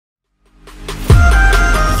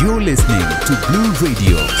You're listening to Blue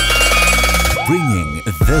Radio, bringing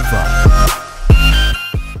the vibe.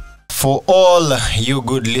 For all you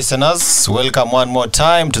good listeners, welcome one more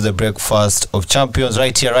time to the Breakfast of Champions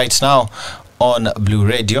right here, right now on Blue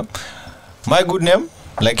Radio. My good name,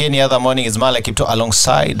 like any other morning, is Mala Kipto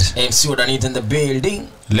alongside MC Udanit in the building.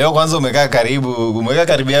 Leo kwanza umekaa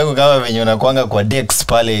karibu yangu kama venye unakuanga kwa Dex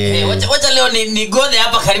pale. Wacha leo ni gode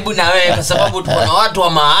hapa karibu na wewe kwa sababu tuko na watu wa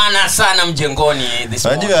maana sana mjengoni this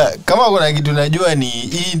morning. Unajua kama kuna kitu najua ni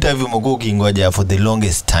hii interview mko kingoja for the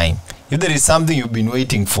longest time. If there is something you've been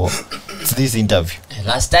waiting for, it's this interview.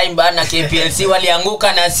 Last time bana KPLC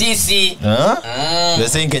walianguka na sisi. You're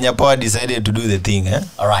saying Kenya Power decided to do the thing, eh?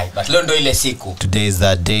 All right, but leo ndo ile siku. Today is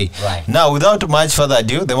that day. Right. Now, without much further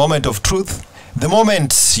ado, the moment of truth, the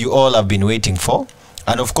moment you all have been waiting for,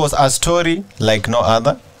 and of course, a story like no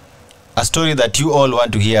other, a story that you all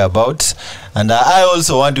want to hear about, and I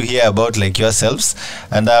also want to hear about, like yourselves.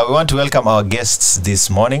 And we want to welcome our guests this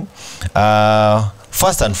morning.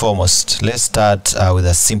 First and foremost, let's start with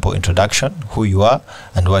a simple introduction, who you are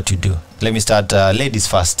and what you do. Let me start, ladies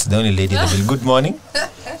first, the only lady in the bill. Good morning.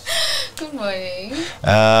 Good morning.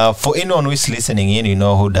 For anyone who is listening in, you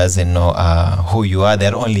know, who doesn't know who you are,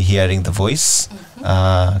 they're only hearing the voice.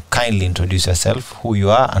 Kindly introduce yourself, who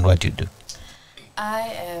you are and what you do. I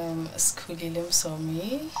am Skulilim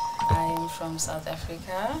Somi. I am from South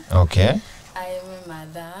Africa. Okay. I am a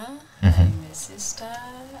mother. I am a sister.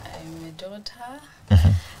 I am a daughter.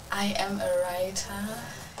 I am a writer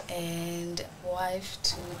and wife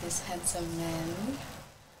to this handsome man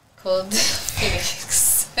called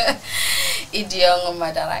Felix Idiongo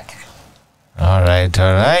Madaraka. All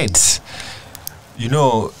right. You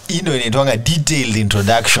know, a detailed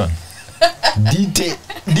introduction.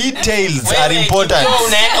 Details are important.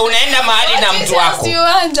 Unaenda mahali na mtu wako.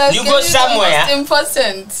 You go somewhere. It's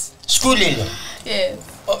important. Schooling. Yes.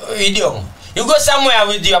 Idiongo. You go somewhere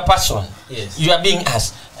with your person. Yes. You are being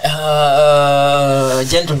asked,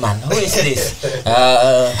 gentleman, who is this?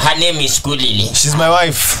 Her name is Kulili. She's my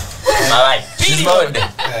wife. My wife. Period.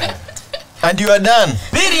 And you are done.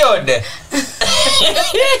 Period.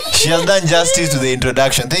 She has done justice to the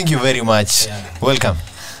introduction. Thank you very much. Yeah. Welcome.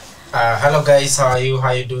 Hello guys, how are you? How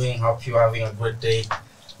are you doing? Hope you're having a great day.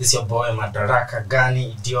 This is your boy Madaraka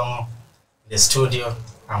Gani Idiongo in the studio.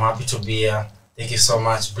 I'm happy to be here. Thank you so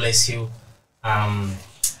much. Bless you. I'm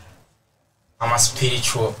a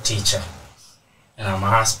spiritual teacher and I'm a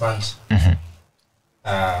husband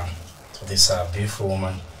to this beautiful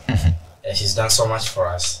woman. She's done so much for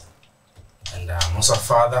us. And I'm also a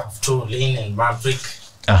father of two, Lynn and Maverick.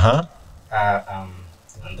 And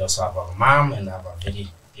also have a mom and I have a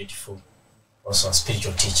very beautiful, also a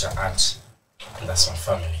spiritual teacher aunt. And that's my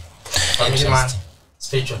family. Family man,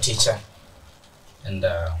 spiritual teacher. And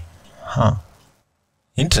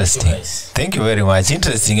Interesting. Thank you very much.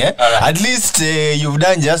 Interesting, eh? Right. At least you've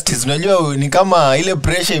done justice. Unajua ni kama ile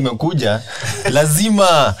pressure imekuja,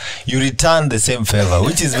 lazima you return the same favor,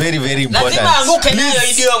 which is very very important. Lazima anguke nayo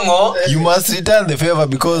Idiongo. You must return the favor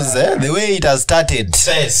because the way it has started,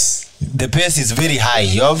 says the pace is very high.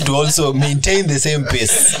 You have to also maintain the same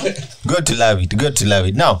pace. Got to love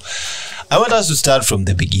it. Now, I want us to start from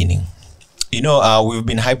the beginning. You know, we've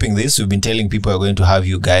been hyping this. We've been telling people we're going to have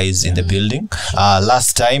you guys in the building.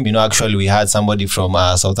 Last time, you know, actually we had somebody from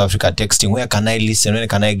South Africa texting, where can I listen? When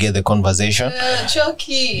can I get the conversation?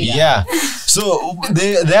 Choky. Yeah. So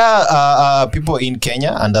there are people in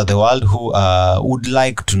Kenya and the world who would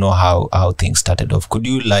like to know how things started off. Could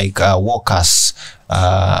you walk us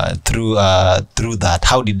through that?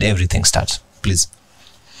 How did everything start, please?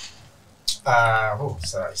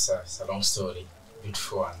 it's a long story.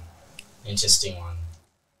 Beautiful one. Interesting one.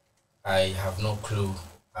 I have no clue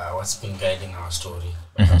what's been guiding our story,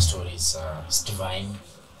 but our story is divine.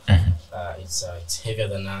 It's heavier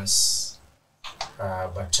than us,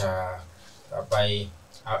 but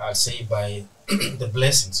I'll say by the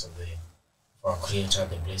blessings of our Creator,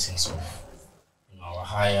 the blessings of our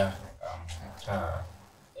higher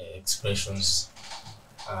expressions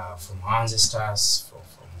from our ancestors,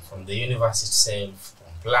 from the universe itself,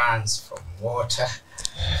 from plants, from water.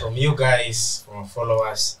 From you guys, from our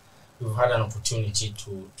followers, we've had an opportunity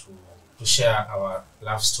to share our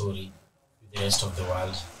love story with the rest of the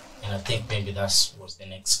world, and I think maybe that was the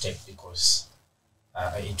next step because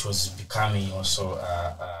it was becoming also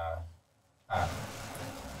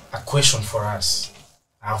a question for us,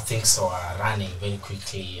 how things are running very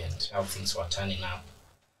quickly and how things were turning up.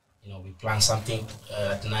 You know, we plan something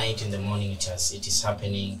at night, in the morning it is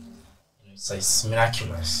happening. You know, it's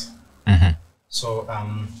miraculous. So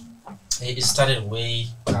it started way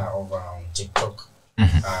over on TikTok,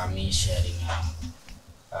 me sharing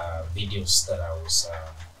videos that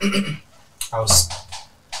I was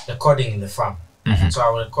recording in the farm. So I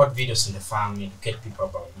will record videos in the farm, educate people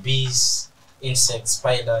about bees, insects,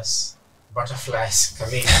 spiders, butterflies,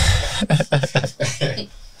 chameleons,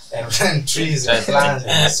 and trees and plants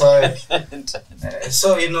and soil.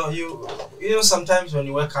 So you know sometimes when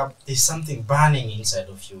you wake up, there's something burning inside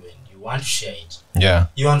of you and you want to share it. Yeah.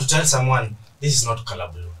 You want to tell someone this is not color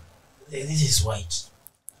blue, this is white,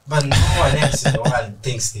 but no one else in the world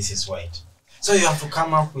thinks this is white. So you have to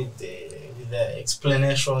come up with the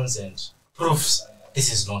explanations and proofs.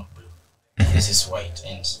 This is not blue, this is white.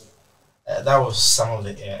 And that was some of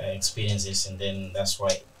the experiences, and then that's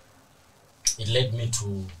why it led me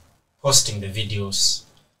to posting the videos.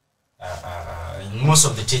 Most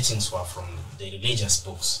of the teachings were from the religious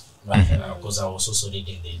books, right? Because I was also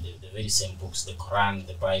reading the very same books, the Quran,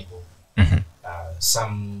 the Bible,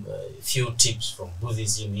 some few tips from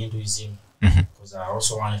Buddhism, Hinduism, because I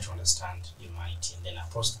also wanted to understand humanity. And then I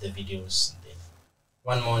posted the videos, and then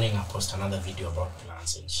one morning I post another video about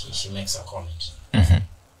plants, and she makes a comment.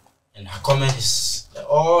 And her comment is,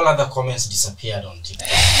 all other comments disappeared on TikTok.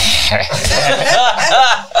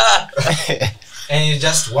 And it's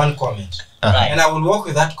just one comment. And I would work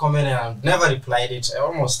with that comment, and I've never replied it. I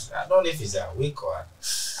don't know if it's a week or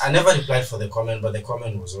I never replied for the comment, but the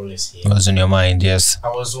comment was always here. It was in your mind, yes. I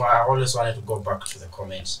always wanted to go back to the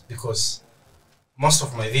comments, because most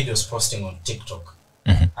of my videos posting on TikTok,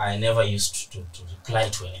 I never used to reply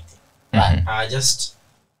to anything. I just,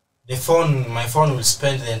 my phone will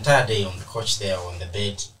spend the entire day on the couch there, on the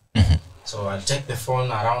bed. So I'll take the phone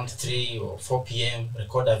around 3 or 4 p.m,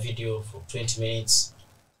 record a video for 20 minutes,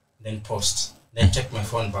 then post. Then take my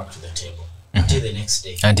phone back to the table until the next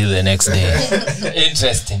day. Until the next day.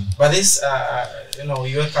 Interesting. But this,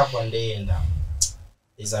 you wake up one day and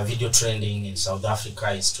there's a video trending in South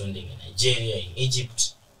Africa, it's trending in Nigeria, in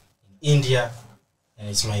Egypt, in India, and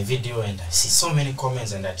it's my video, and I see so many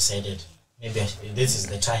comments, and I decided maybe this is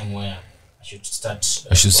the time where I should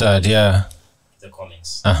start. Yeah. The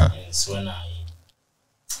comments. And it's when I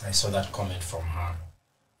saw that comment from her.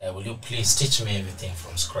 Will you please teach me everything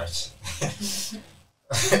from scratch?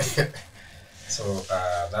 So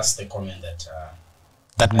that's the comment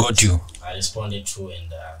that got you. I responded to,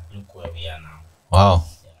 and look where we are now. Wow.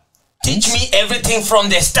 Teach me everything from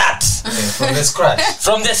the start. From the scratch.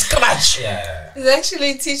 From the scratch. Yeah. It's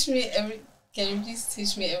actually teach me can you please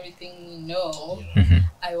teach me everything you know?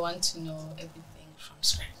 I want to know everything from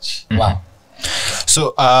scratch. Wow.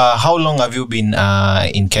 So how long have you been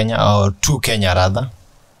in Kenya, or to Kenya rather?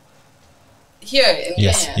 Here in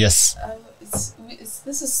Kenya? Yes.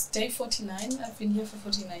 This is day 49. I've been here for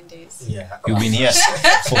 49 days. Yeah. You've been here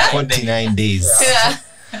for 49 days. Yeah.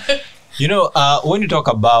 When you talk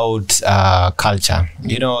about culture,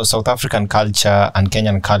 South African culture and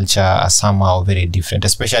Kenyan culture are somehow very different,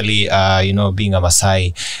 especially, being a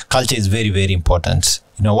Maasai. Culture is very, very important.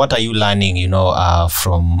 What are you learning,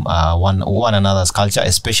 from one another's culture,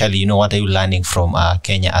 especially, what are you learning from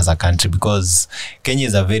Kenya as a country? Because Kenya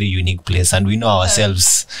is a very unique place, and we know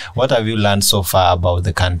ourselves. What have you learned so far about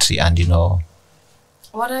the country? And,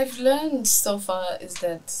 What I've learned so far is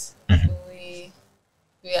that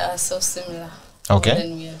we are so similar. Okay. More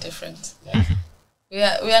than we are different. We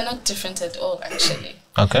are not different at all, actually.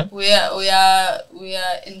 Okay. We are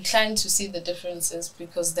inclined to see the differences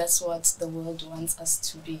because that's what the world wants us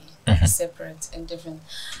to be, separate and different.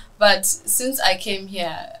 But since I came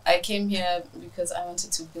here because I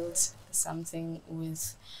wanted to build something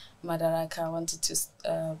with Madaraka. I wanted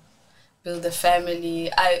to build a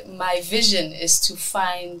family. My vision is to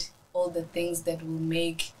find all the things that will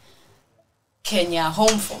make Kenya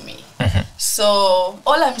home for me. So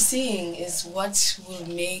all I'm seeing is what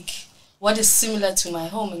is similar to my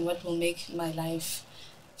home and what will make my life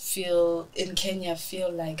in Kenya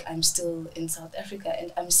feel like I'm still in South Africa,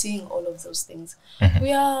 and I'm seeing all of those things.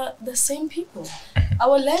 We are the same people.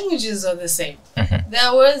 Our languages are the same. There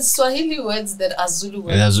are words, Swahili words that are Zulu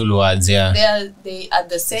words. They are Zulu words, yeah. They are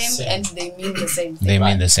the same and they mean the same thing. They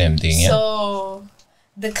mean the same thing, yeah. So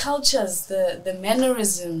the cultures, the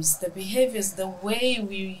mannerisms, the behaviors, the way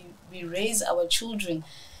we raise our children,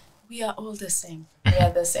 we are all the same. We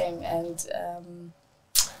are the same, and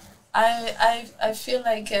I feel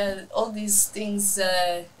like all these things,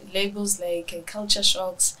 labels like culture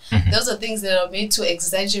shocks, those are things that are made to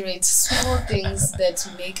exaggerate small things that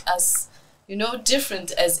make us,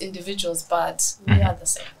 different as individuals, but we are the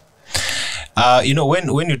same.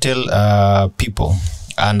 When you tell people,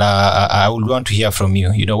 and I would want to hear from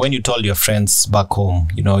you, when you told your friends back home,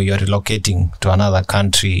 you're relocating to another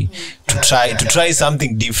country to try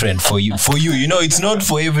something different for you, it's not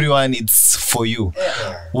for everyone, it's for you.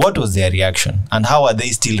 Yeah. What was their reaction, and how are they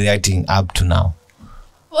still reacting up to now?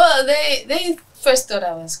 Well, they first thought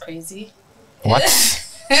I was crazy. What?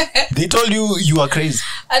 They told you are crazy.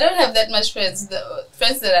 I don't have that much friends. The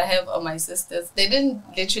friends that I have are my sisters. They didn't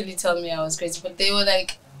literally tell me I was crazy, but they were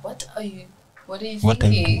like, What are you What are you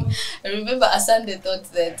thinking? I remember Asande thought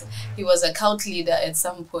that he was a cult leader at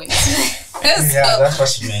some point. Yeah, that's what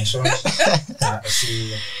she mentioned.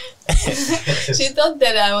 She thought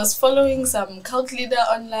that I was following some cult leader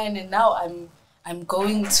online, and now I'm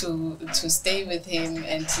going to stay with him,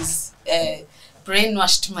 and he's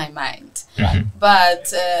brainwashed my mind.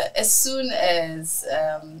 But as soon as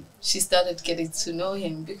she started getting to know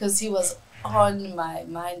him, because he was on my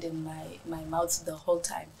mind and my mouth the whole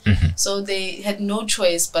time, so they had no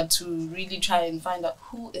choice but to really try and find out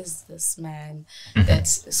who is this man that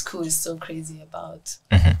school is so crazy about.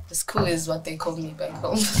 The school is what they call me back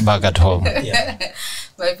home. Back at home. Yeah.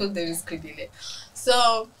 My full name is Kudile.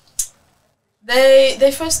 So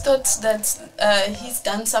they first thought that he's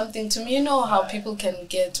done something to me. You know how people can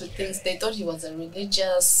get with things. They thought he was a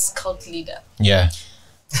religious cult leader. Yeah.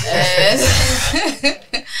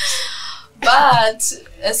 But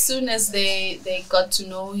as soon as they got to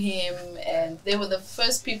know him, and they were the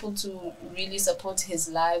first people to really support his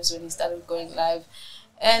lives when he started going live,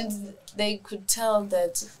 and they could tell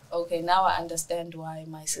that, okay, now I understand why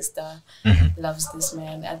my sister loves this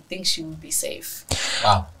man. I think she will be safe.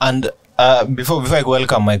 Wow. And before I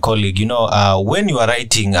welcome my colleague, when you are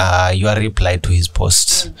writing your reply to his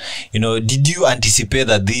post, did you anticipate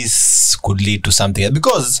that this could lead to something?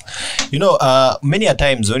 Because, many a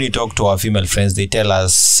times when you talk to our female friends, they tell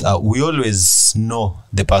us we always know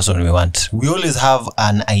the person we want. We always have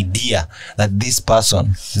an idea that this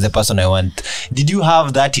person is the person I want. Did you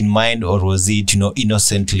have that in mind, or was it,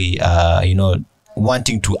 innocently,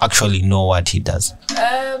 wanting to actually know what he does?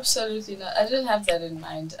 Absolutely not. I didn't have that in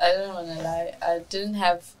mind. I don't want to lie. I didn't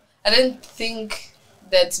think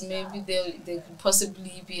that maybe there could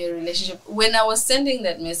possibly be a relationship. When I was sending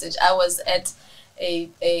that message, I was at a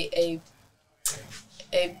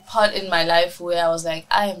part in my life where I was like,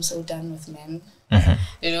 I am so done with men. I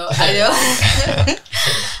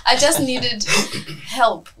just needed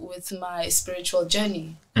help with my spiritual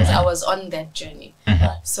journey, because I was on that journey.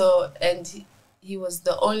 So, and he was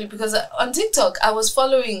the only, because on TikTok I was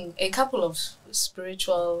following a couple of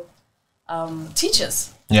spiritual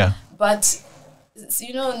teachers. Yeah. But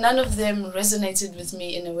none of them resonated with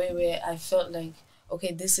me in a way where I felt like,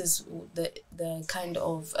 okay, this is the kind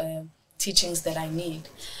of teachings that I need.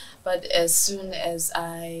 But as soon as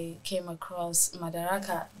I came across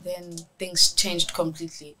Madaraka, then things changed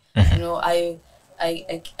completely.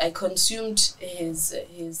 I consumed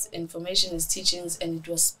his information, his teachings, and it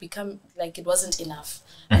was become like it wasn't enough.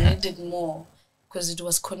 I needed more, because it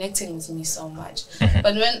was connecting with me so much.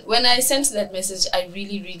 But when I sent that message, I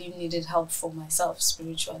really, really needed help for myself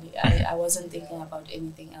spiritually. I wasn't thinking about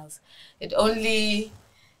anything else. It only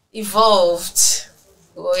evolved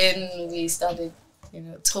when we started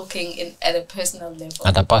talking at a personal level.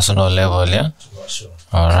 At a personal level, yeah? Sure.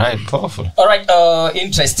 All right, powerful. All right,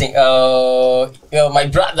 interesting. My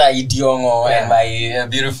brother Idiongo and my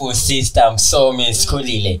beautiful sister Msomi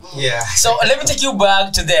Skulile. Yeah. So let me take you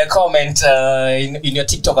back to the comment in your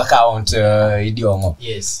TikTok account, Idiongo.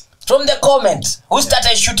 Yes. From the comment, who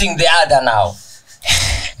started shooting the other now?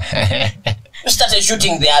 Who started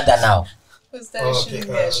shooting the other now? Who started shooting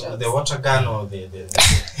their shots? The water gun or the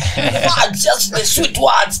just the sweet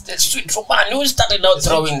words, the sweet man. Who started out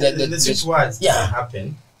throwing the sweet words? Yeah. Didn't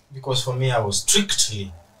happen, because for me I was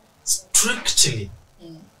strictly.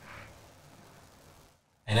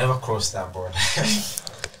 I never crossed that border.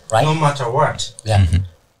 Right. No matter what. Yeah.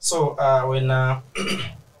 So when I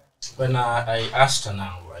asked her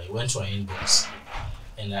now, I went to her inbox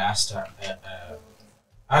and I asked her,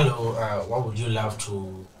 hello, what would you love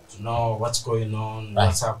to know? What's going on? Right.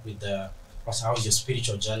 What's up with how's your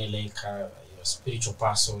spiritual journey like? You're a spiritual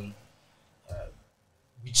person.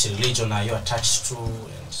 Which religion are you attached to?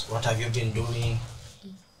 And what have you been doing?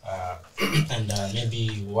 And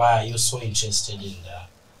maybe why are you so interested in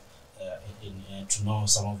to know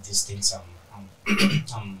some of these things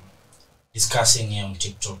I'm discussing here on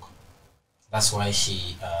TikTok? That's why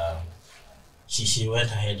she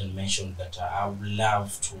went ahead and mentioned that I would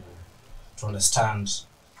love to understand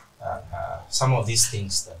some of these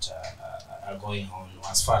things that are going on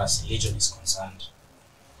as far as religion is concerned.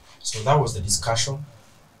 So that was the discussion.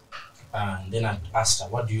 And then I asked her,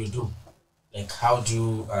 what do you do? Like, how do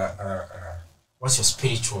you, what's your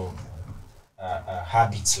spiritual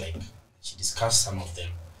habits like? She discussed some of them.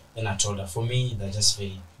 Then I told her, for me, they're just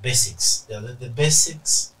very basics. They're the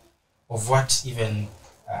basics of what even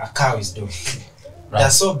a cow is doing. Right.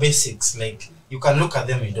 They're so basics, like you can look at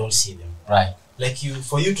them, you don't see them. Right. Like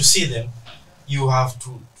for you to see them, you have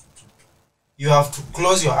to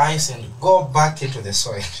close your eyes and go back into the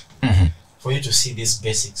soil for you to see these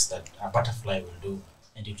basics that a butterfly will do,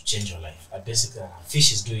 and it will change your life. Basically, a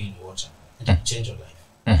fish is doing in water, and it will change your life.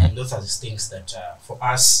 And those are the things that for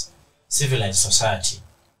us, civilized society,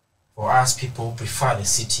 for us people who prefer the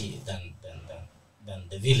city than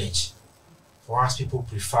the village, for us people who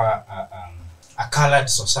prefer a colored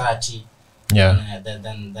society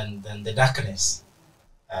than the darkness.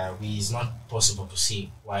 It's not possible to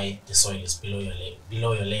see why the soil is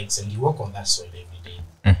below your legs, and you walk on that soil every day.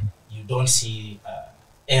 You don't see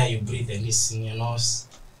air you breathe and it's in your nose.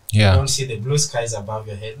 You don't see the blue skies above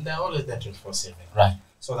your head. They're always there 24/7. Right.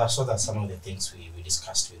 So that's some of the things we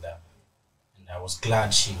discussed with her. And I was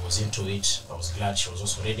glad she was into it. I was glad she was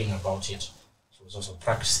also reading about it. She was also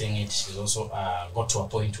practicing it. She's also got to a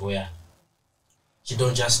point where she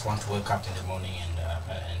don't just want to wake up in the morning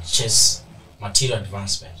and chase material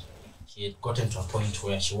advancement. She had gotten to a point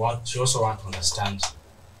where she also want to understand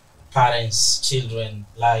parents, children,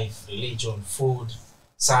 life, religion, food,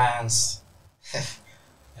 science.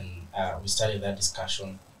 And we started that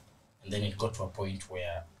discussion. And then it got to a point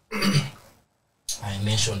where I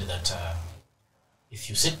mentioned that if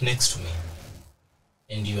you sit next to me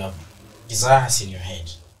and you have desires in your head,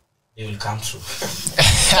 they will come true.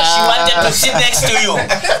 She wanted to sit next to you.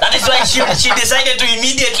 That is why she decided to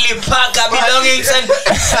immediately pack her belongings and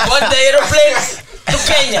got the aeroplane to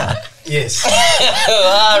Kenya. Yes.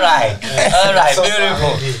 All right, So,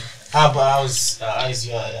 beautiful. How's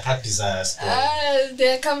your heart desires?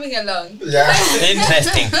 They're coming along. Yeah.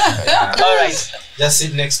 Interesting. All right. Just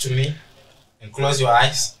sit next to me and close your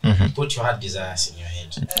eyes. Put your heart desires in your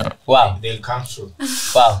head. Wow. They'll come true.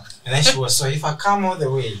 Wow. And then she was, so if I come all the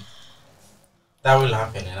way, that will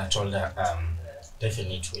happen. And I told her,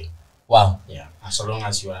 definitely. Wow. Yeah. As long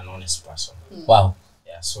as you are an honest person. Wow.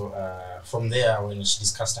 Yeah. So from there, when she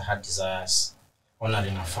discussed her heart desires,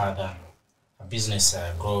 honoring her father, her business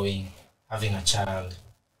growing, having a child,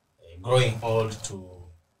 growing old to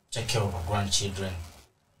take care of her grandchildren,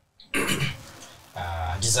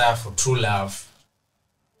 a desire for true love.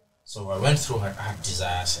 So I went through her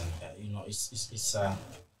desires, and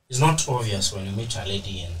it's not obvious when you meet a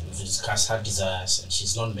lady and you discuss her desires, and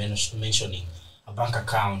she's not mentioning a bank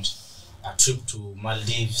account, a trip to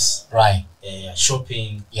Maldives, Right.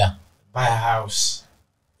 Shopping, Yeah. buy a house.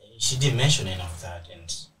 She didn't mention any of that,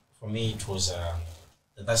 and for me it was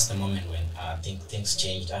that's the moment when I think things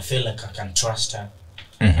changed. I feel like I can trust her.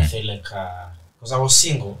 I feel like because I was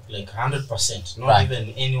single, like 100%, not Right.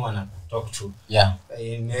 even anyone I could talk to. Yeah.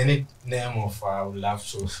 In any name of I would love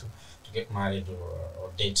to get married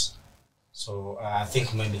or date. So I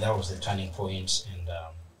think maybe that was the turning point, and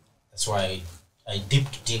that's why I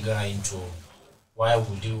dipped digger into why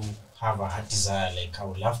would you have a heart desire like I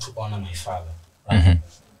would love to honor my father. Right?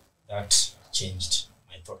 That changed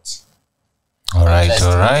my thoughts. All right.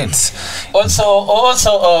 Also,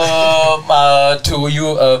 to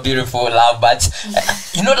you, beautiful love, but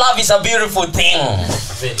love is a beautiful thing.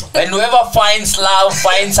 Very. And whoever finds love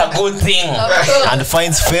finds a good thing. And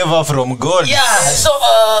finds favor from God. Yeah. So,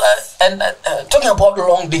 talking about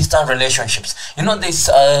long distance relationships, there's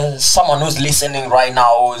someone who's listening right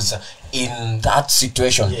now who's in that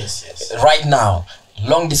situation. Yes. Right now.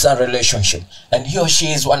 Long distance relationship, and he or she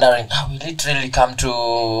is wondering how will it really come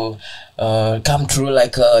true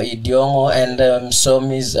like Idiongo and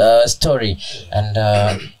Somi's story, and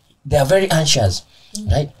they are very anxious,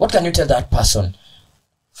 right? What can you tell that person?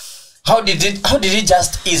 How did it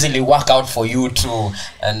just easily work out for you too,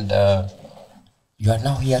 and you are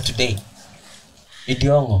now here today,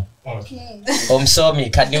 Idiongo? Okay. Somi,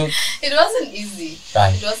 can you? It wasn't easy.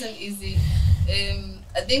 Right. It wasn't easy.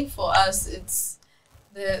 I think for us, it's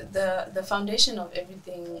the foundation of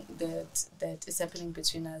everything that is happening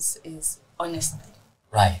between us is honesty.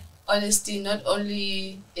 Right. Honesty, not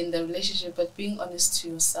only in the relationship, but being honest to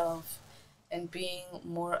yourself and being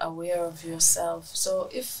more aware of yourself. So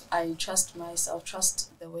if I trust myself,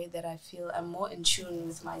 trust the way that I feel, I'm more in tune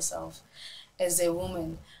with myself as a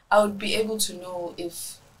woman, I would be able to know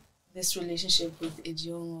if this relationship with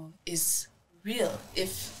Idiongo is real,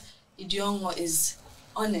 if Idiongo is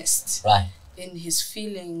honest. Right. In his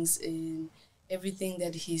feelings, in everything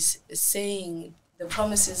that he's saying, the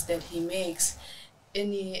promises that he makes,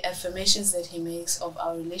 any affirmations that he makes of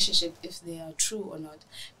our relationship, if they are true or not.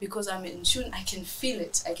 Because I'm in tune, I can feel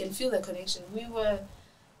it. I can feel the connection. We were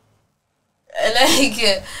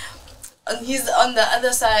he's on the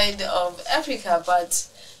other side of Africa, but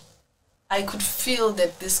I could feel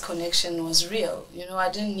that this connection was real. You know, I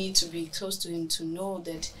didn't need to be close to him to know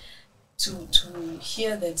that, to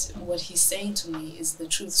hear that what he's saying to me is the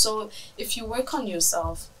truth. So if you work on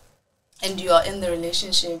yourself and you are in the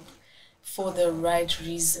relationship for the right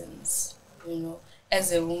reasons, you know,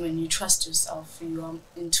 as a woman, you trust yourself, you are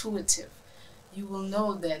intuitive, you will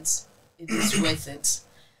know that it is worth it.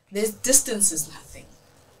 This distance is nothing.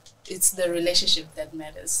 It's the relationship that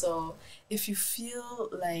matters. So if you feel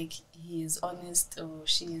like he is honest or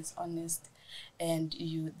she is honest and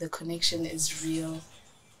the connection is real,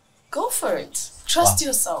 go for it. Trust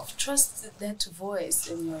yourself. Trust that voice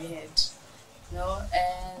in your head, you know,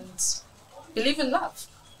 and believe in love.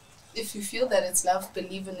 If you feel that it's love,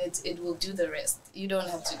 believe in it. It will do the rest. You don't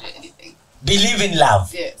have to do anything. Believe in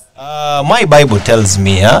love. Yes. My Bible tells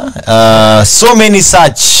me, so many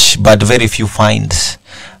search, but very few find.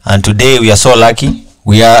 And today we are so lucky.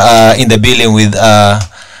 We are in the building with a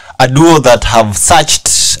duo that have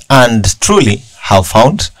searched and truly have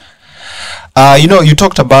found. You know, you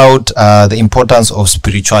talked about the importance of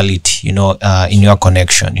spirituality, you know, in your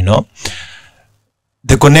connection, you know.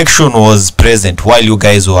 The connection was present while you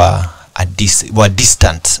guys were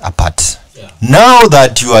distant apart. Yeah. Now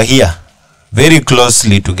that you are here, very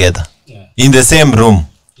closely together, in the same room,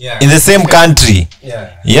 in the same country,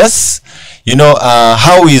 yes, you know,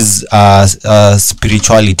 how is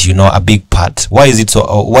spirituality, you know, a big part? Why is it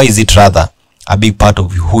so? Why is it rather a big part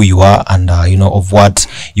of who you are and you know, of what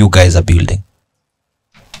you guys are building?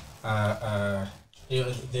 You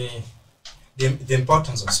know, the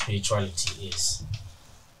importance of spirituality is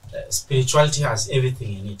spirituality has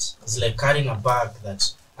everything in it. It's like carrying a bag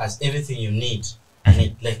that has everything you need in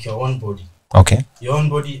it, like your own body. Okay. Your own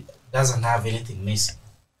body doesn't have anything missing.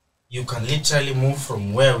 You can literally move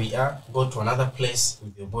from where we are, go to another place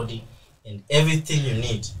with your body, and everything you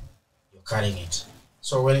need, you're carrying it.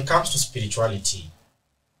 So when it comes to spirituality,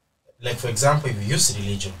 like for example, if you use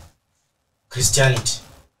religion, Christianity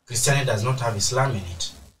does not have Islam in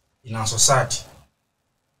it. In our society,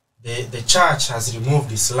 the church has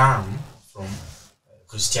removed Islam from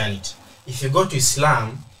Christianity. If you go to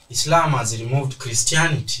Islam, Islam has removed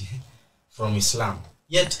Christianity from Islam.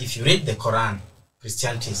 Yet, if you read the Quran,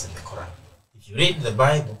 Christianity is in the Quran. If you read the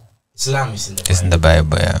Bible, Islam is in the Bible. It's in the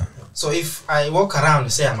Bible, yeah. So if I walk around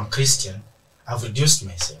and say I'm a Christian, I've reduced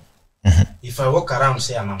myself. If I walk around and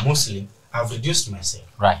say I'm a Muslim, I've reduced myself.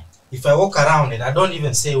 Right. If I walk around and I don't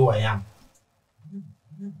even say who I am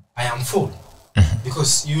full.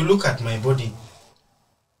 Because you look at my body,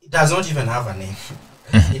 it does not even have a name.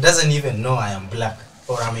 It doesn't even know I am black,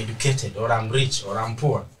 or I'm educated, or I'm rich, or I'm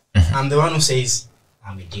poor. I'm the one who says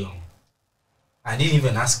I'm a Dion. I didn't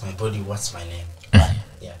even ask my body what's my name.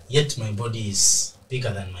 Yeah. Yet my body is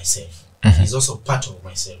bigger than myself. It's also part of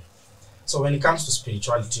myself. So when it comes to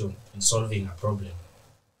spirituality and solving a problem,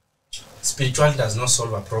 spirituality does not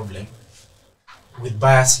solve a problem with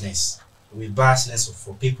biasness. With biasness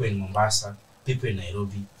for people in Mombasa, people in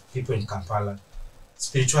Nairobi, people in Kampala.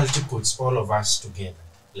 Spirituality puts all of us together,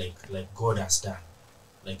 like God has done.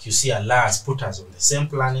 Like you see, Allah has put us on the same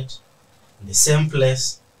planet, in the same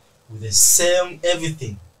place, with the same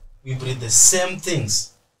everything. We breathe the same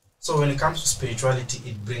things. So when it comes to spirituality,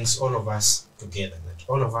 it brings all of us together. That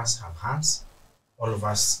all of us have hands, all of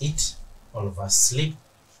us eat, all of us sleep,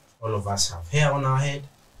 all of us have hair on our head,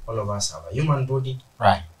 all of us have a human body.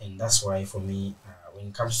 Right. And that's why for me, when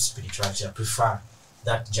it comes to spirituality, I prefer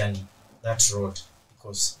that journey, that road,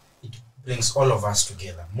 because it brings all of us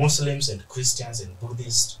together. Muslims and Christians and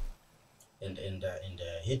Buddhists and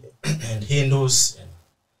Hindus, and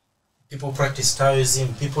people practice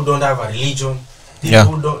Taoism. People don't have a religion.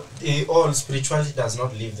 All spirituality does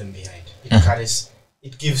not leave them behind. It carries,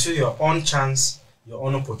 it gives you your own chance, your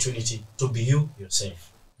own opportunity to be you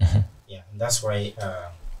yourself. Yeah, and that's why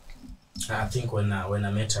I think when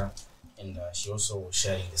I met her, and she also was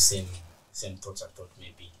sharing the same thoughts, I thought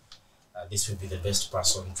maybe this would be the best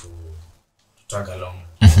person to tag along,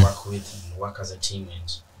 work with, and work as a team.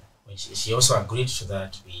 And when she also agreed to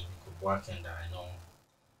that, we could work. And I know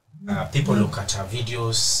people look at her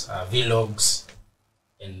videos, vlogs,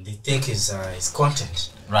 and they think it's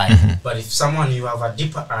content. Right. But if someone, you have a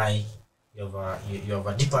deeper eye, you have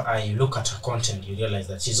a deeper eye, you look at her content, you realize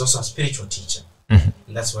that she's also a spiritual teacher. And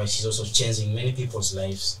that's why she's also changing many people's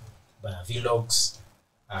lives by her vlogs,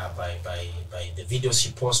 by the videos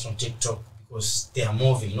she posts on TikTok, because they are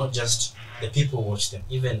moving, not just the people watch them,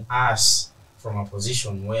 even us from a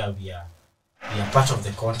position where we are part of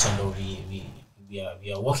the content, or we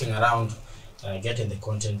are walking around getting the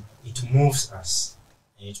content. It moves us.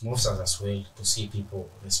 And it moves us as well to see people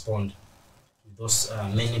respond to those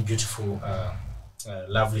many beautiful,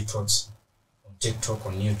 lovely thoughts TikTok,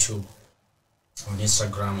 on YouTube, on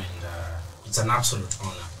Instagram, and it's an absolute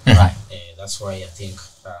honor. Right. That's why I think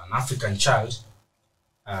an African child,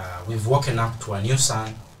 we've woken up to a new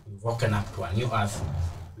sun, we've woken up to a new earth,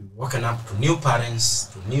 we've woken up to new parents,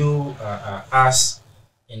 to new us,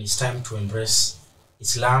 and it's time to embrace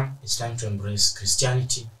Islam, it's time to embrace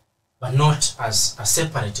Christianity, but not as a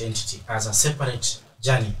separate entity, as a separate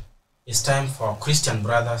journey. It's time for our Christian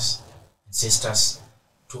brothers and sisters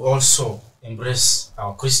to also embrace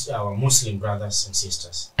our Muslim brothers and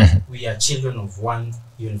sisters. We are children of one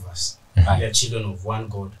universe. We are children of one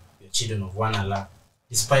God. We are children of one Allah.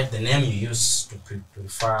 Despite the name you use to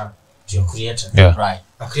refer to your creator, Right.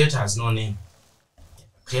 a creator has no name.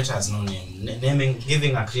 A creator has no name.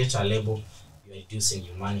 Giving a creator a label, you are reducing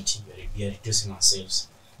humanity. We are reducing ourselves.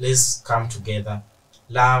 Let's come together.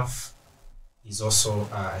 Love is also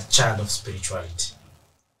a child of spirituality.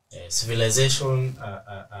 Civilization,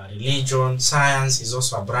 religion, science is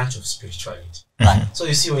also a branch of spirituality. Right. So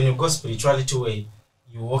you see, when you go spirituality way,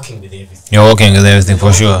 you're working with everything. You're working with everything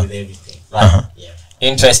for sure. With everything. Right. Yeah.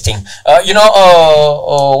 Interesting.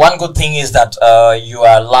 One good thing is that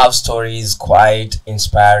your love story is quite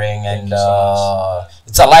inspiring, and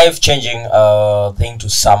it's a life-changing thing to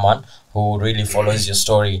someone who really follows your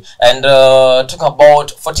story. And talk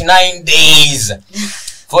about 49 days.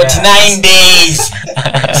 49 days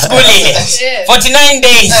schooling. Yeah. 49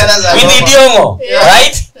 days that's with a Idiongo, Yeah.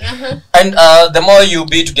 right? And the more you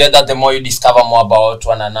be together, the more you discover more about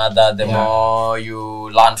one another, the more you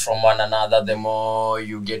learn from one another, the more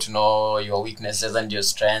you get to know your weaknesses and your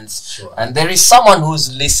strengths. Sure. And there is someone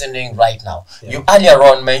who's listening right now. Yeah. You earlier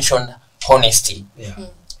on mentioned honesty. Yeah.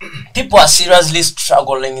 People are seriously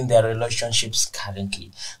struggling in their relationships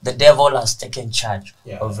currently. The devil has taken charge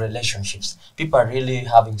of relationships. People are really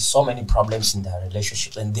having so many problems in their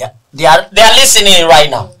relationships, and they are listening right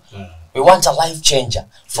now. We want a life changer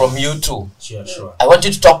from you too. Sure. I want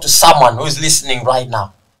you to talk to someone who is listening right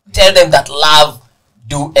now. Tell them that love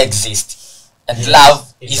do exist, and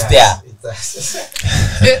love It is does. there. It does.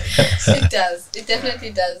 It does. It definitely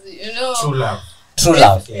does. You know, True love. True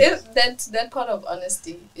love. if that part of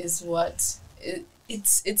honesty is what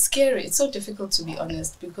it's scary. It's so difficult to be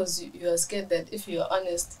honest because you are scared that if you're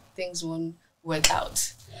honest, things won't work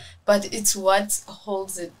out. But it's what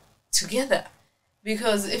holds it together.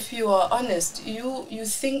 Because if you are honest, you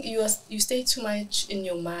think you stay too much in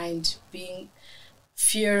your mind,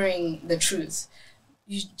 fearing the truth.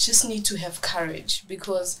 You just need to have courage,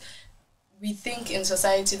 because we think in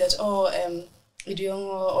society that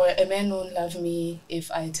Idiongo or a man won't love me if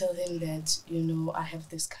I tell him that, I have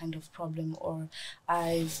this kind of problem, or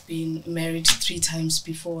I've been married 3 times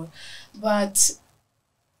before. But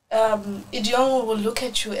Idiongo will look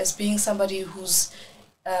at you as being somebody who's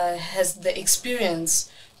has the experience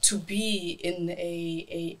to be in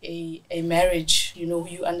a marriage.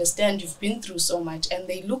 You understand, you've been through so much, and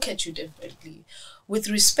they look at you differently with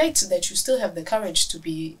respect that you still have the courage to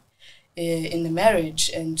be in the marriage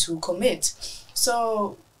and to commit.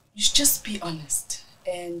 So you should just be honest,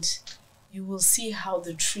 and you will see how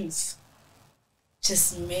the truth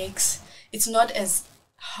just makes it's not as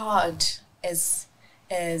hard as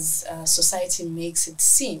society makes it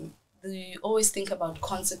seem. You always think about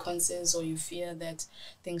consequences, or you fear that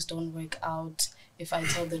things don't work out if I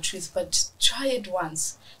tell the truth. But try it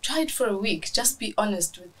once. Try it for a week. Just be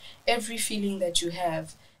honest with every feeling that you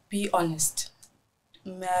have. Be honest.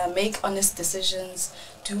 Make honest decisions.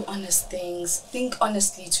 Do honest things. Think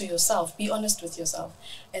honestly to yourself. Be honest with yourself,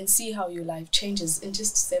 and see how your life changes in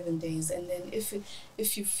just 7 days. And then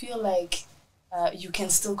if you feel like you can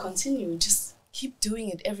still continue, just keep doing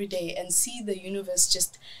it every day, and see the universe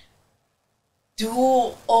just do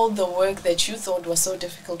all the work that you thought was so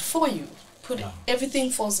difficult for you. Everything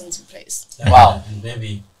falls into place. Wow. And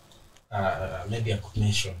maybe I could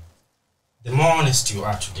mention, the more honest you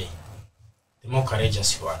are today, the more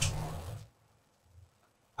courageous you are tomorrow.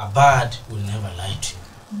 A bird will never lie to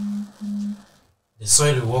you. The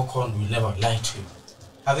soil you walk on will never lie to you.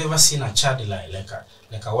 Have you ever seen a child lie, like a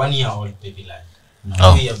 1-year-old baby lie? No.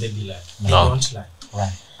 2-year baby lie? They don't lie.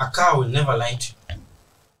 Right. A cow will never lie to you.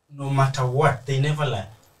 No matter what, they never lie.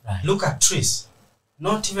 Right. Look at trees.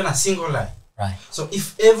 Not even a single lie. Right. So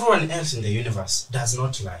if everyone else in the universe does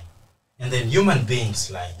not lie, and then human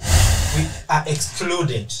beings lie, we are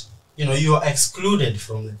excluded. You are excluded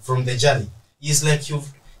from the journey. It's like you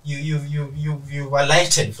are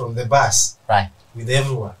lighted from the bus. Right. With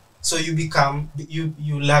everyone. So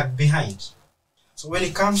you lag behind. So when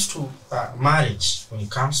it comes to marriage, when it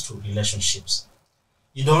comes to relationships,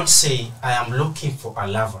 you don't say, I am looking for a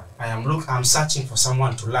lover. I'm searching for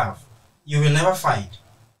someone to love. You will never find.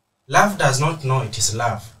 Love does not know it is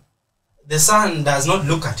love. The sun does not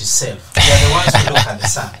look at itself. We are the ones who look at the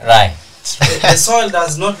sun. Right. The soil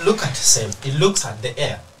does not look at itself. It looks at the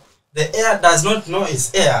air. The air does not know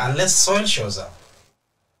it's air unless soil shows up.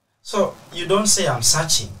 So you don't say I'm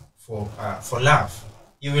searching for love.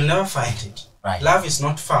 You will never find it. Right. Love is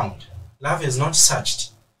not found. Love is not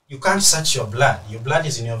searched. You can't search your blood. Your blood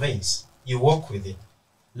is in your veins. You walk with it.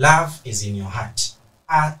 Love is in your heart.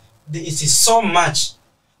 It is so much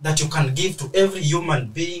that you can give to every human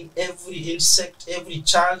being, every insect, every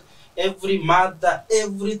child, every mother,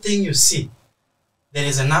 everything you see. There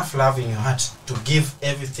is enough love in your heart to give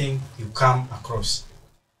everything you come across.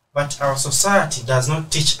 But our society does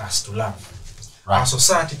not teach us to love. Right. Our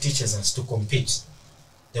society teaches us to compete.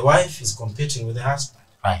 The wife is competing with the husband.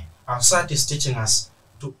 Right. Our society is teaching us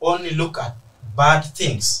to only look at bad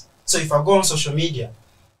things. So if I go on social media,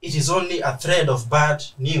 it is only a thread of bad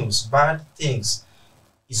news, bad things.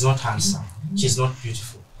 He's not handsome. She's not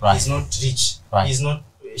beautiful. Right. He's not rich. Right. She's not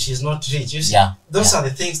rich. You see, Yeah. those Yeah. are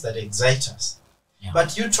the things that excite us. Yeah.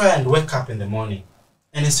 But you try and wake up in the morning,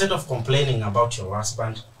 and instead of complaining about your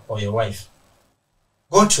husband or your wife,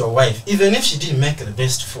 go to your wife, even if she didn't make the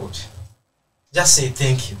best food. Just say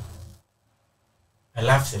thank you. I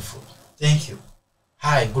love the food. Thank you.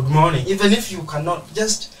 Hi, good morning. Even if you cannot,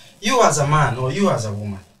 just you as a man or you as a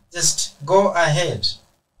woman, just go ahead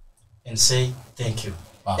and say thank you.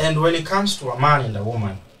 Wow. And when it comes to a man and a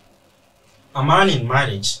woman, a man in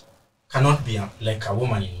marriage cannot be like a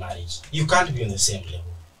woman in marriage. You can't be on the same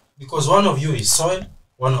level. Because one of you is soil,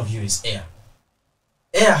 one of you is air.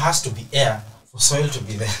 Air has to be air for soil to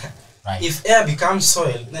be there. Right. If air becomes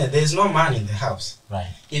soil, then there is no man in the house.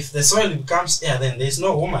 Right. If the soil becomes air, then there is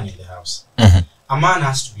no woman in the house. Mhm. A man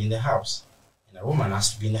has to be in the house, and a woman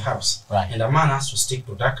has to be in the house. Right. And a man has to stick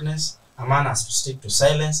to darkness, a man has to stick to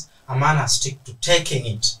silence, a man has to stick to taking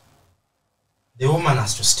it. The woman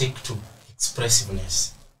has to stick to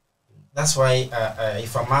expressiveness. That's why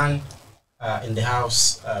if a man in the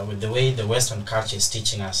house, with the way the Western culture is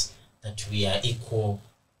teaching us that we are equal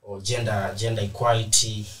or gender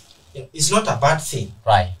equality, it's not a bad thing.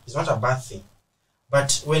 Right. It's not a bad thing.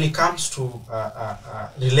 But when it comes to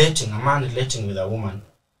relating, a man relating with a woman,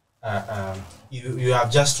 you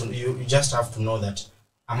just have to know that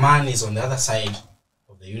a man is on the other side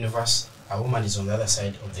of the universe, a woman is on the other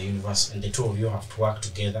side of the universe, and the two of you have to work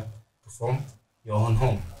together to form your own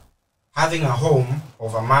home. Having a home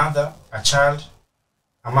of a mother, a child,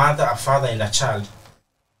 a mother, a father, and a child,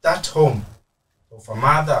 that home of a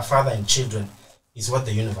mother, a father, and children is what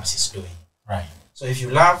the universe is doing. Right. So if you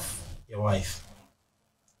love your wife,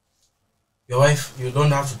 you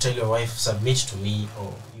don't have to tell your wife, submit to me,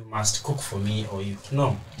 or you must cook for me, or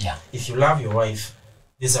no. Yeah. If you love your wife,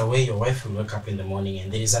 there's a way your wife will wake up in the morning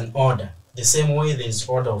and there is an order. The same way there is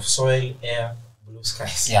order of soil, air, blue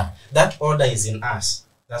skies. Yeah. That order is in us.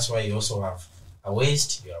 That's why you also have a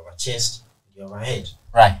waist, you have a chest, you have a head.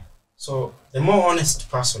 Right. So the more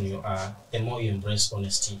honest person you are, the more you embrace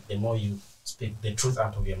honesty, the more you speak the truth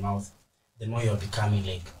out of your mouth, the more you're becoming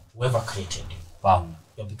like whoever created you. Wow.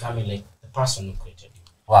 You're becoming like the person who created you.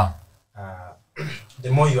 Wow.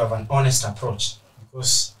 The more you have an honest approach,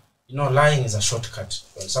 because lying is a shortcut.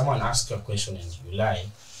 When someone asks you a question and you lie,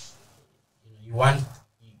 you want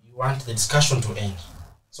the discussion to end.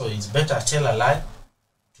 So it's better tell a lie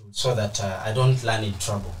so that I don't land in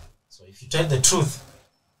trouble. So if you tell the truth,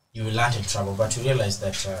 you will land in trouble. But you realize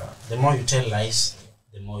that the more you tell lies,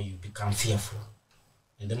 the more you become fearful.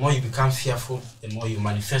 And the more you become fearful, the more you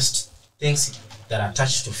manifest things that are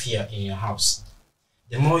attached to fear in your house.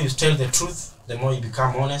 The more you tell the truth, the more you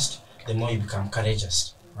become honest, the more you become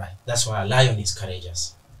courageous. Right. That's why a lion is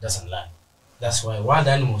courageous, doesn't lie. That's why wild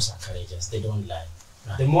animals are courageous, they don't lie.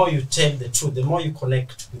 Right. The more you tell the truth, the more you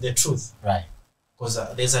connect with the truth. Right. Because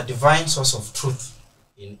there's a divine source of truth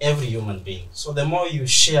in every human being. So the more you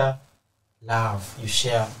share love, you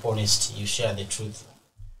share honesty, you share the truth,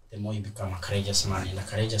 the more you become a courageous man. And a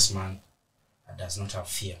courageous man does not have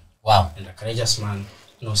fear. Wow. And a courageous man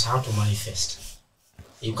knows how to manifest.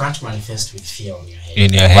 You can't manifest with fear on your head.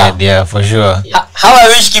 In your head, Wow. yeah, for sure. Yeah. How I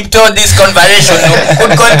wish Kipto this conversation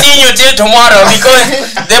could continue till tomorrow,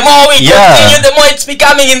 because the more we continue, the more it's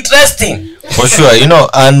becoming interesting. For sure,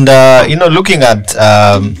 and looking at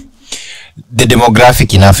the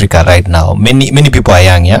demographic in Africa right now, many people are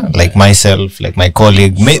young, yeah, like myself, like my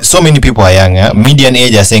colleague, so many people are young, yeah? Median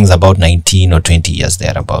age I think is about 19 or 20 years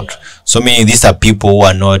thereabout. So many, these are people who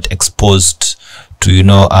are not exposed to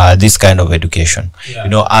this kind of education.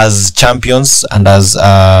 Yeah. As champions and as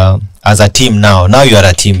as a team now you are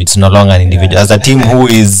a team, it's no longer an individual. As a team who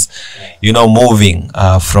is, you know, moving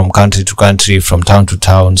from country to country, from town to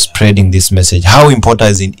town, spreading this message, how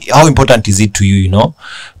important is it to you, you know,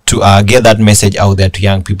 to get that message out there to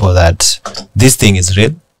young people that this thing is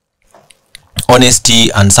real, honesty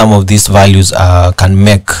and some of these values can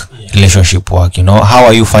make relationship work, you know? How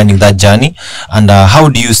are you finding that journey, and how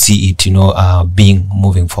do you see it, you know, being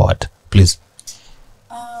moving forward, please?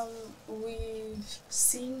 We've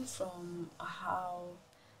seen from how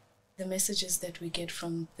the messages that we get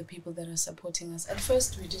from the people that are supporting us. At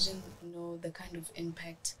first, we didn't know the kind of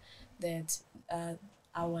impact that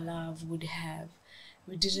our love would have.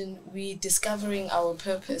 We discovering our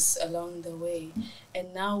purpose along the way,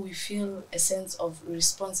 and now we feel a sense of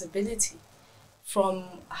responsibility from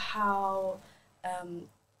how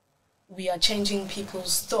we are changing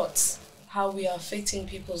people's thoughts, how we are affecting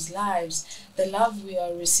people's lives, the love we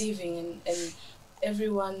are receiving, and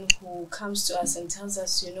everyone who comes to us and tells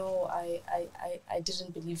us, you know, I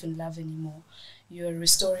didn't believe in love anymore. You're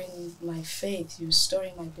restoring my faith, you're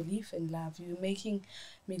restoring my belief in love, you're making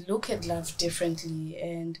me look at love differently.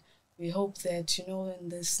 And we hope that, you know, in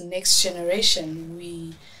this next generation,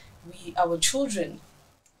 our children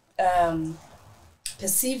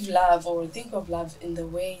perceive love or think of love in the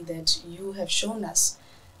way that you have shown us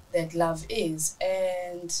that love is.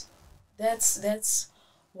 And that's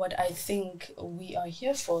what I think we are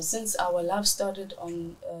here for. Since our love started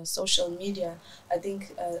on social media, I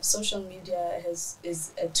think social media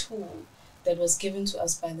is a tool that was given to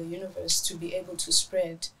us by the universe to be able to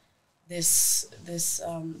spread this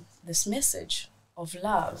message of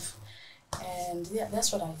love. And yeah,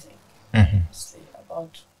 that's what I think, honestly,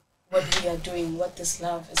 about what we are doing, what this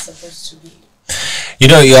love is supposed to be. You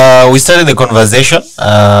know, we started the conversation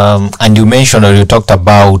and you mentioned, or you talked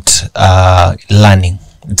about learning.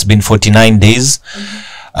 It's been 49 days.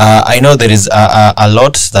 I know there is a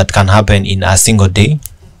lot that can happen in a single day.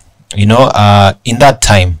 You know, in that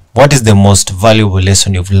time, what is the most valuable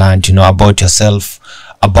lesson you've learned, you know, about yourself,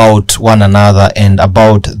 about one another, and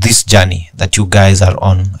about this journey that you guys are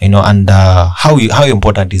on, you know, and how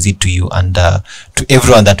important is it to you and to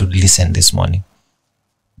everyone that would listen this morning?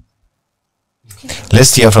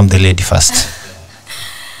 Let's hear from the lady first.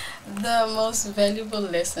 The most valuable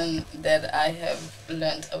lesson that I have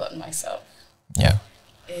learned about myself,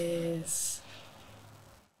 is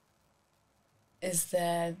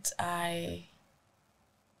that I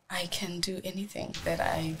can do anything that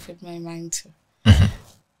I put my mind to.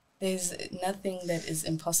 There's nothing that is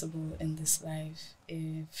impossible in this life.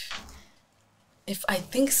 If I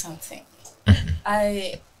think something,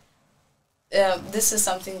 this is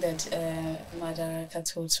something that Madaraka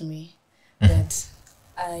told to me, that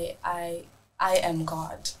I am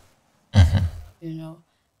God, you know.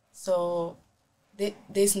 So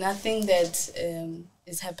there's nothing that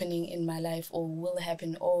is happening in my life or will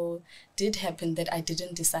happen or did happen that I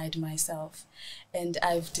didn't decide myself. And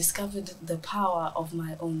I've discovered the power of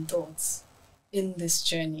my own thoughts in this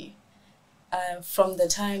journey. From the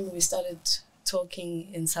time we started talking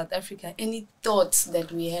in South Africa, any thoughts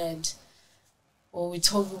that we had, or we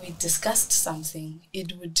discussed something,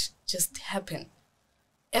 it would just happen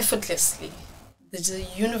effortlessly. The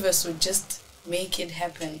universe would just make it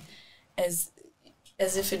happen as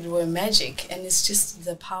if it were magic. And it's just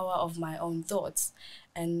the power of my own thoughts.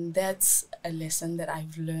 And that's a lesson that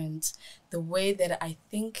I've learned. The way that I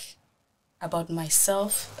think about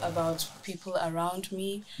myself, about people around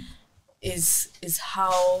me, is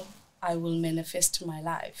how I will manifest my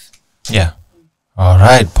life. Yeah. All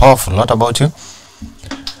right. Powerful. What about you?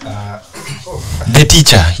 The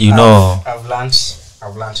teacher, you know. I've learned a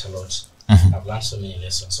lot. I've learned so many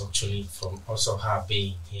lessons, actually, from also her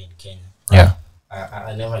being here in Kenya. Yeah.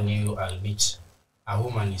 I never knew I'll meet a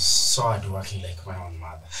woman is so hardworking like my own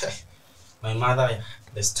mother. My mother,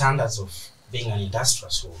 the standards of being an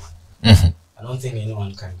industrious woman, I don't think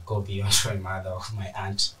anyone can go beyond my mother or my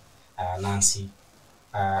aunt, Nancy.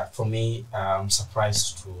 For me, I'm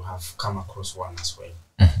surprised to have come across one as well.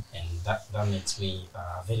 And that makes me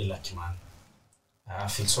a very lucky man. I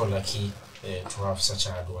feel so lucky to have such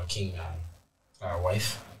a hardworking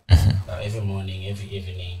wife. Every morning, every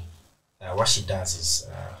evening, what she does is,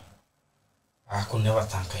 I could never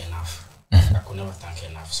thank her enough. I could never thank her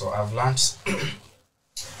enough. So I've learned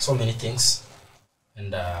so many things.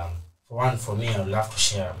 And for me, I would love to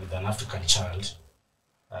share with an African child.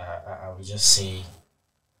 I would just say,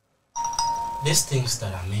 these things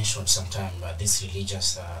that are mentioned sometimes by these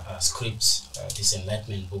religious scripts, these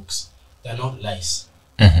enlightenment books, they're not lies.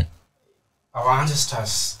 Our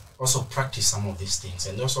ancestors also practiced some of these things,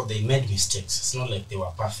 and also they made mistakes. It's not like they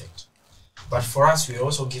were perfect. But for us, we are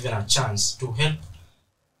also given a chance to help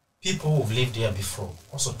people who've lived here before,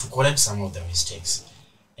 also to correct some of the mistakes.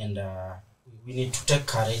 And we need to take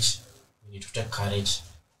courage. We need to take courage.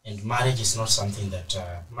 And marriage is not something that,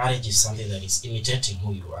 marriage is something that is imitating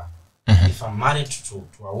who you are. If I'm married to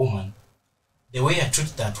a woman, the way I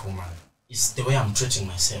treat that woman is the way I'm treating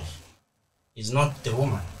myself. It's not the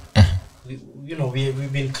woman.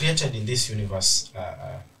 We've been created in this universe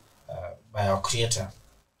by our Creator,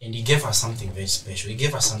 and He gave us something very special. He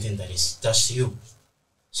gave us something that is just you.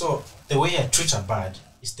 So the way I treat a bird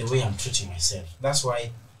is the way I'm treating myself. That's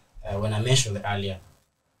why when I mentioned earlier,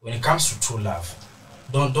 when it comes to true love,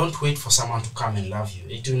 don't wait for someone to come and love you.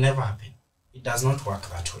 It will never happen. It does not work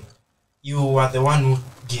that way. You are the one who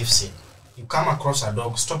gives it. You come across a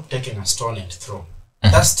dog, stop taking a stone and throw.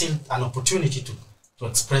 That's still an opportunity to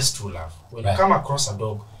express true love. When you come across a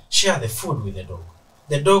dog, share the food with the dog.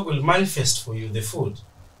 The dog will manifest for you the food.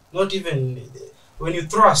 Not even when you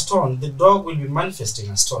throw a stone, the dog will be manifesting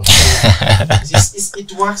a stone.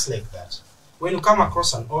 It works like that. When you come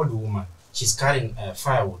across an old woman, she's carrying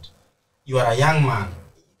firewood. You are a young man.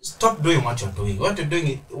 Stop doing what you're doing. What you're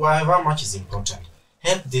doing, however much is important,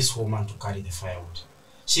 help this woman to carry the firewood.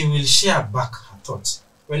 She will share back her thoughts.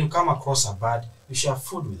 When you come across a bird, you share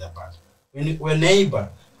food with a bird. When you're a neighbor,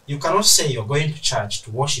 you cannot say you're going to church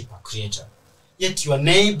to worship a Creator. Yet your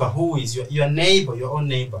neighbor, who is your neighbor, your own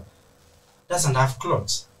neighbor, doesn't have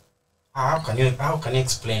clothes. How can you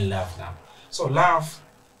explain love now? So love,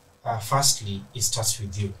 firstly, it starts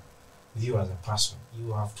with you as a person.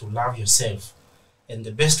 You have to love yourself. And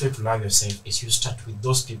the best way to love yourself is you start with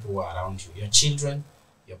those people who are around you. Your children,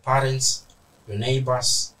 your parents, your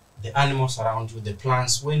neighbors, the animals around you, the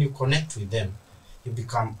plants. When you connect with them, you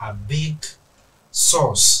become a big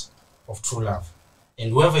source of true love.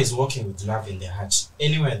 And whoever is working with love in their hearts,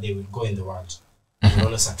 anywhere they will go in the world, they will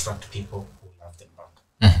always attract people who love them back.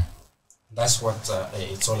 That's what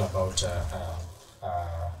it's all about.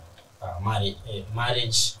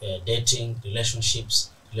 Marriage, dating,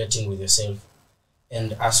 relationships, relating with yourself.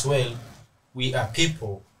 And as well, we are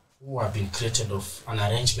people who have been created of an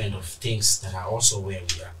arrangement of things that are also where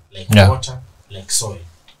we are, like water, like soil.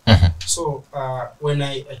 So when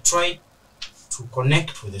I try to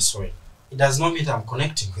connect with the soil, it does not mean I'm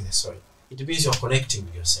connecting with the soil. It means you're connecting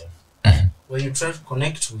with yourself. When you try to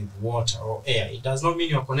connect with water or air, it does not mean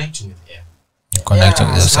you're connecting with air. You're connecting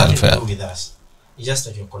with yourself. Nothing to do with us. It's just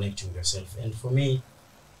that you're connecting with yourself. And for me,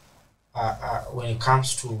 when it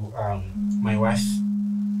comes to my wife,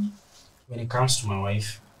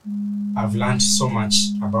 I've learned so much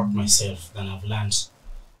about myself than I've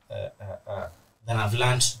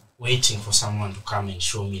learned waiting for someone to come and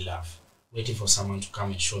show me love, waiting for someone to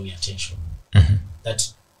come and show me attention.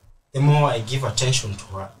 That the more I give attention to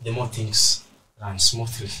her, the more things run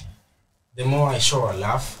smoothly. The more I show her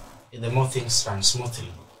love, the more things run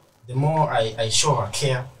smoothly. The more I show her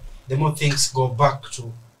care, the more things go back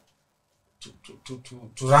to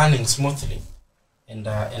running smoothly. And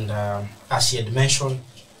as she had mentioned,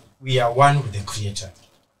 we are one with the Creator.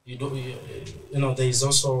 You know, there is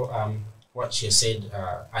also what she said,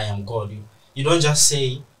 I am God. You don't just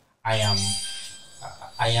say I am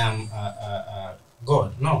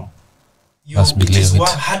God. No, it is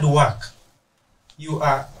hard work. You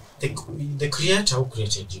are the Creator who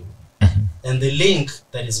created you, and the link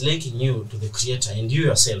that is linking you to the Creator and you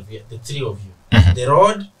yourself, the three of you, the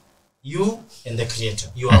road, you and the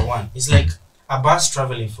Creator, you are one. It's like a bus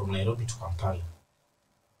traveling from Nairobi to Kampala.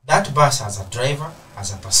 That bus has a driver,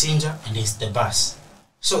 has a passenger, and it's the bus.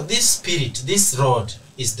 So this spirit, this road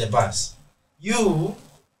is the bus. You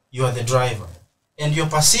are the driver, and your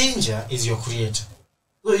passenger is your Creator.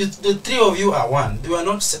 So the three of you are one.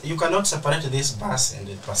 You cannot separate this bus and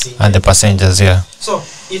the passenger. And the passengers, yeah. So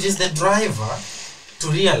it is the driver to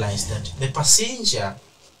realize that the passenger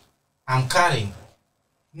I'm carrying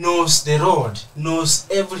knows the road, knows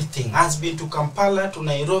everything, has been to Kampala, to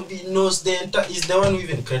Nairobi, knows the entire, is the one who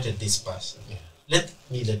even created this bus. Let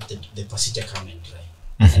the passenger come and drive,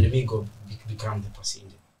 and me go become the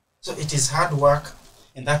passenger. So it is hard work,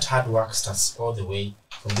 and that hard work starts all the way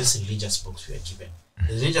from these religious books we are given.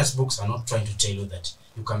 The religious books are not trying to tell you that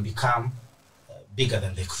you can become bigger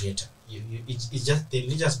than the Creator. It's just the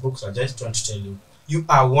religious books are just trying to tell you you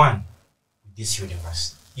are one with this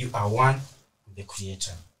universe. You are one with the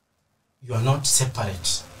Creator. You are not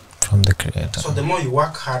separate from the Creator. So the more you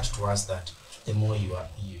work hard towards that, the more you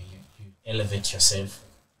elevate yourself.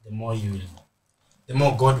 The more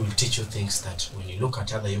God will teach you things that when you look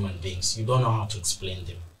at other human beings, you don't know how to explain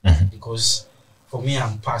them. Because for me,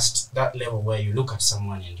 I'm past that level where you look at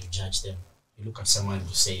someone and you judge them. you look at someone and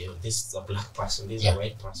you say, oh, this is a black person, this is Yeah. a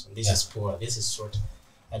white person, this is poor, this is short.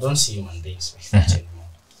 I don't see human beings like that anymore.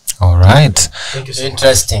 All right. Thank you so much.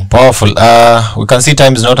 Interesting. Powerful. We can see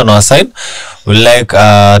time is not on our side. We'd like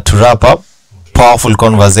to wrap up. Powerful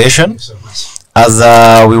conversation. Thank you so much. As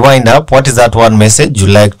we wind up, what is that one message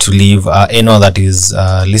you'd like to leave anyone that is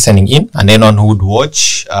listening in, and anyone who would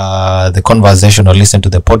watch the conversation or listen to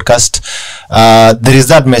the podcast? There is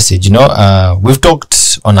that message, we've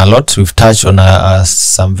talked on a lot. We've touched on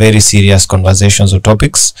some very serious conversations or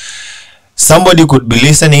topics. Somebody could be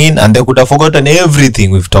listening in and they could have forgotten everything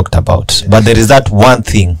we've talked about. But there is that one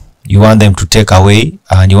thing you want them to take away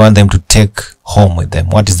and you want them to take home with them.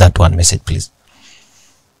 What is that one message, please?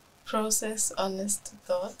 Process honest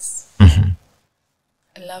thoughts.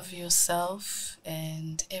 Love yourself,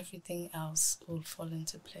 and everything else will fall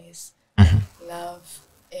into place. Love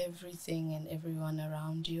everything and everyone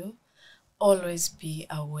around you. Always be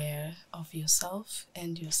aware of yourself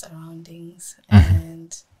and your surroundings.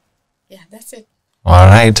 And yeah, that's it. All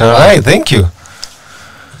right. Thank you.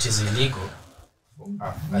 It is illegal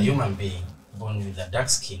for a human being born with a dark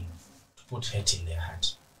skin to put hate in their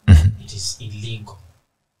heart. It is illegal.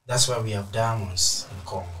 That's why we have diamonds in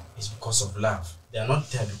Congo. It's because of love. They are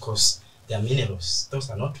not there because they are minerals. Those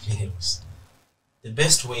are not minerals. The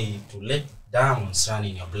best way to let diamonds run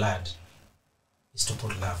in your blood is to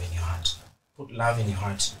put love in your heart. Put love in your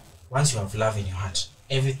heart. Once you have love in your heart,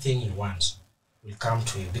 everything you want will come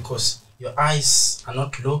to you, because your eyes are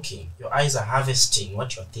not looking. Your eyes are harvesting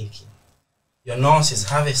what you're thinking. Your nose is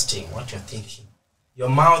harvesting what you're thinking. Your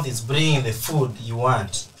mouth is bringing the food you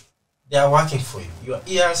want. They are working for you. Your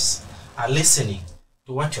ears are listening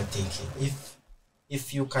to what you're thinking.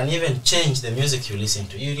 If you can even change the music you listen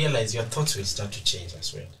to, you realize your thoughts will start to change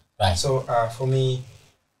as well. Right. So for me,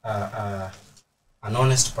 an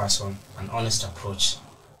honest person, an honest approach,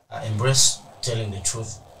 embrace telling the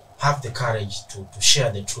truth, have the courage to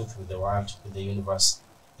share the truth with the world, with the universe,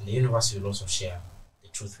 and the universe will also share the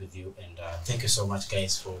truth with you. And thank you so much,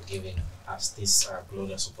 guys, for giving us this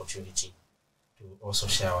glorious opportunity to also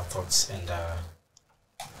share our thoughts, and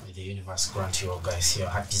may the universe grant you all guys your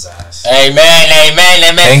heart desires.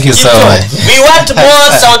 Amen. Thank you so much. We want more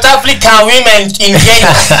South African women in Kenya.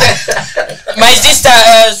 My sister,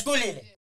 Schoolie.